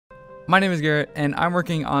My name is Garrett, and I'm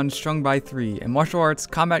working on Strung By Three, a martial arts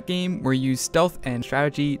combat game where you use stealth and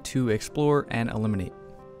strategy to explore and eliminate.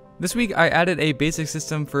 This week I added a basic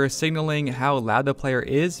system for signaling how loud the player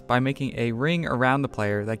is by making a ring around the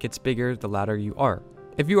player that gets bigger the louder you are.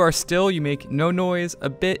 If you are still, you make no noise, a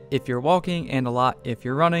bit if you're walking, and a lot if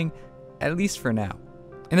you're running, at least for now.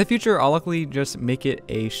 In the future, I'll likely just make it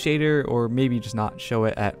a shader or maybe just not show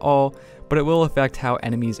it at all, but it will affect how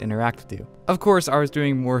enemies interact with you. Of course, I was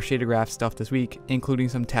doing more shader graph stuff this week, including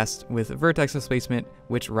some tests with vertex displacement,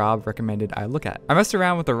 which Rob recommended I look at. I messed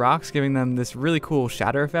around with the rocks, giving them this really cool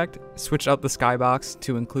shatter effect, switched up the skybox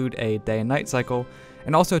to include a day and night cycle,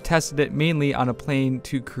 and also tested it mainly on a plane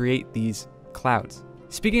to create these clouds.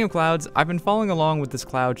 Speaking of clouds, I've been following along with this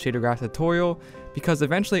cloud shader graph tutorial because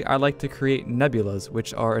eventually I like to create nebulas,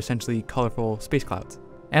 which are essentially colorful space clouds.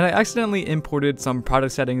 And I accidentally imported some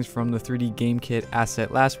product settings from the 3D game kit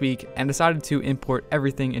asset last week and decided to import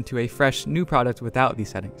everything into a fresh new product without these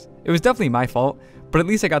settings. It was definitely my fault, but at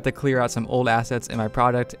least I got to clear out some old assets in my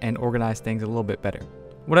product and organize things a little bit better.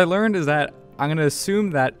 What I learned is that I'm going to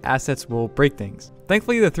assume that assets will break things.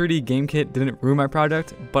 Thankfully, the 3D game kit didn't ruin my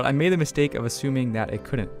product, but I made the mistake of assuming that it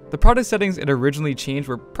couldn't. The product settings it originally changed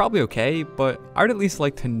were probably okay, but I'd at least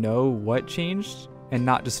like to know what changed and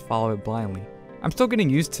not just follow it blindly. I'm still getting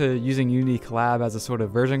used to using Unity Collab as a sort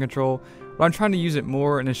of version control, but I'm trying to use it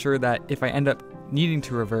more and ensure that if I end up needing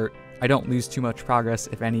to revert, I don't lose too much progress,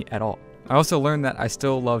 if any at all. I also learned that I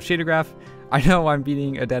still love shader graph. I know I'm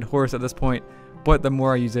beating a dead horse at this point, but the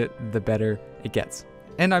more I use it, the better it gets.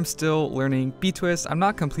 And I'm still learning B-twist. I'm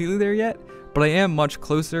not completely there yet, but I am much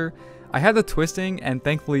closer. I have the twisting and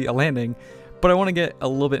thankfully a landing, but I want to get a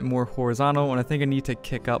little bit more horizontal, and I think I need to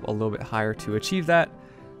kick up a little bit higher to achieve that.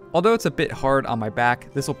 Although it's a bit hard on my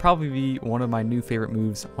back, this will probably be one of my new favorite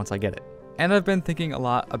moves once I get it. And I've been thinking a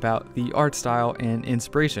lot about the art style and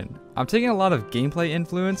inspiration. I'm taking a lot of gameplay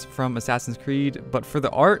influence from Assassin's Creed, but for the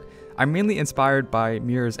art, I'm mainly inspired by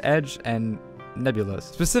Mirror's Edge and nebulas.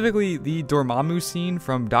 Specifically, the Dormammu scene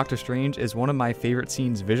from Doctor Strange is one of my favorite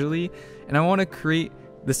scenes visually, and I want to create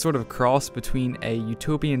this sort of cross between a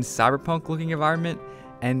utopian cyberpunk looking environment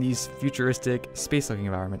and these futuristic space looking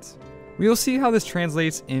environments. We will see how this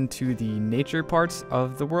translates into the nature parts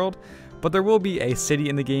of the world, but there will be a city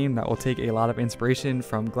in the game that will take a lot of inspiration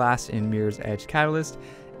from Glass in Mirror's Edge Catalyst,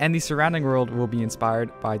 and the surrounding world will be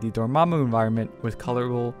inspired by the Dormammu environment with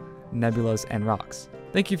colorful nebulas and rocks.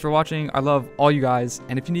 Thank you for watching. I love all you guys,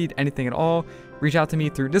 and if you need anything at all, reach out to me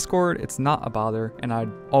through Discord. It's not a bother, and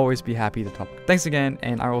I'd always be happy to talk. Thanks again,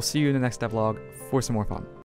 and I will see you in the next devlog for some more fun.